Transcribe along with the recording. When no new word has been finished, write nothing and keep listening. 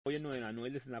I know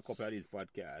you listen to a couple of these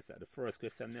podcasts. The first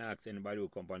question I ask anybody who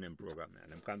come on them program,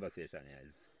 man, them conversation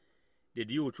is,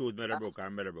 did you choose Meadowbrook or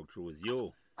Meadowbrook choose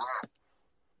you?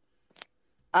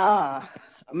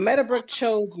 Meadowbrook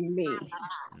chose me.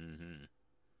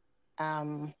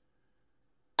 Mm-hmm.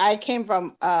 I came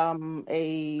from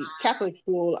a Catholic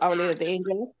school, Our Lady of the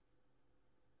Angels.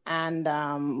 And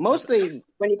mostly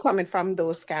when you're coming from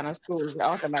those kind of schools, you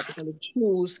automatically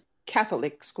choose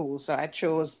Catholic schools. So I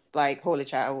chose like Holy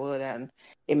Childhood and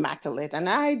Immaculate. And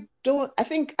I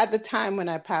think at the time when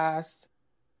I passed,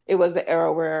 it was the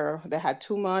era where they had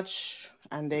too much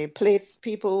and they placed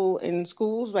people in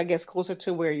schools, I guess, closer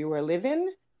to where you were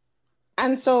living.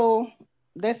 And so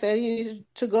they said you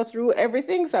to go through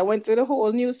everything. So I went through the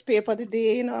whole newspaper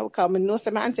today, I would come and know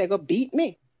some auntie go beat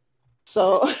me.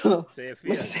 So Say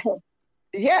feel.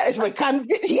 yeah, it was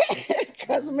convinced, yeah,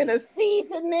 because I'm in a seat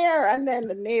in there. And then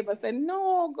the neighbor said,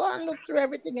 no, go and look through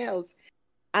everything else.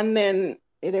 And then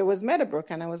it was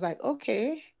Meadowbrook. And I was like,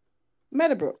 okay,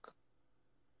 Meadowbrook.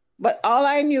 But all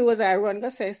I knew was I run, go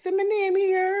say, see my name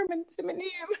here, see my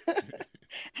name.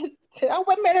 I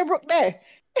went Meadowbrook there.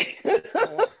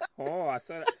 I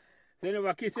saw that. So you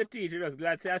never kiss your teeth, you just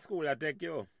glad to say at school I take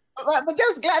you. I'm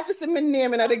just glad to see my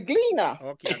name in the Gleaner.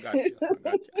 Okay, I got you.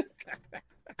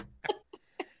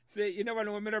 See, you never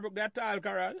know Meadowbrook that tall,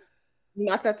 Carrol?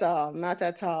 Not at all. Not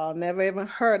at all. Never even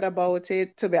heard about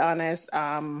it, to be honest.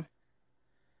 I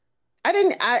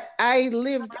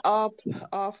lived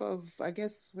off of, I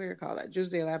guess, where you call it,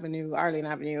 Juice-Dale Avenue, Arlene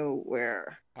Avenue,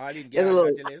 where Arlene there's a Gardens little,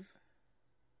 that you live?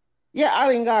 yeah,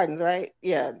 Arlene Gardens, right?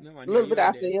 Yeah, No, a man, little you bit are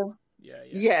after there. you. Yeah.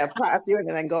 Yeah, past you and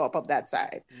then go up that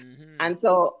side. Mm-hmm. And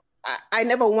so I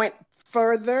never went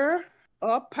further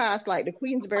up past like the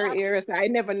Queensbury area. So I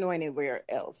never knew anywhere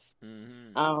else.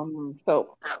 Mm-hmm.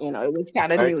 So it was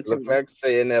kind of new to Look me. like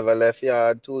say you never left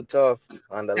yard too tough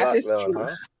on the That is lockdown, true.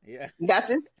 huh? Yeah. That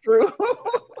is true.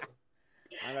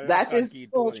 And That is key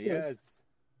so too, true.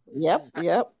 yes.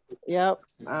 Yep.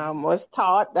 Was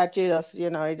taught that you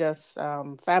just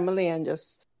family and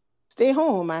just stay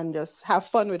home and just have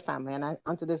fun with family. And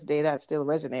unto this day, that still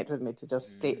resonates with me to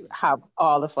just have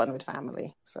all the fun with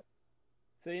family. So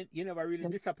you never really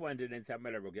disappointed in some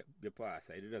Meadowbrook your pass.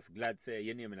 You just glad to say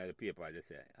your name in the paper, just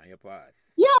say, and your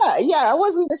pass. Yeah, I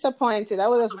wasn't disappointed. I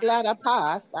was just glad I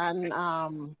passed. And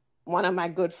one of my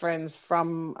good friends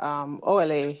from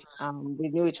OLA, we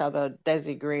knew each other,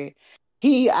 Desi Gray.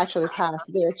 He actually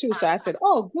passed there too. So I said,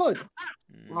 oh, good.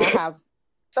 I have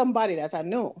somebody that I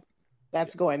know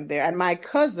that's going there. And my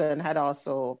cousin had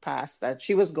also passed that.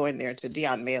 She was going there to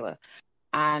Dion Mailer.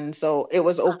 And so it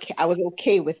was okay. I was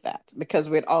okay with that because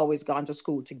we'd always gone to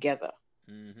school together.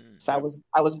 Mm-hmm. So I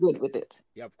was good with it.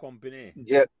 You have company?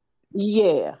 Yeah.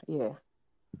 Yeah.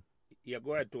 Yeah,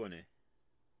 go ahead, Tony.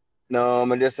 No,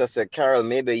 I just said, Carol,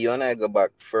 maybe you and I go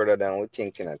back further than we're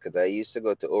thinking, because I used to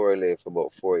go to Orley for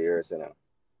about 4 years now.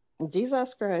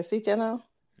 Jesus Christ, see you now.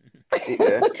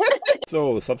 Yeah.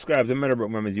 So subscribe to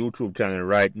Meadowbrook Memories YouTube channel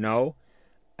right now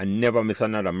and never miss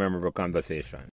another memorable conversation.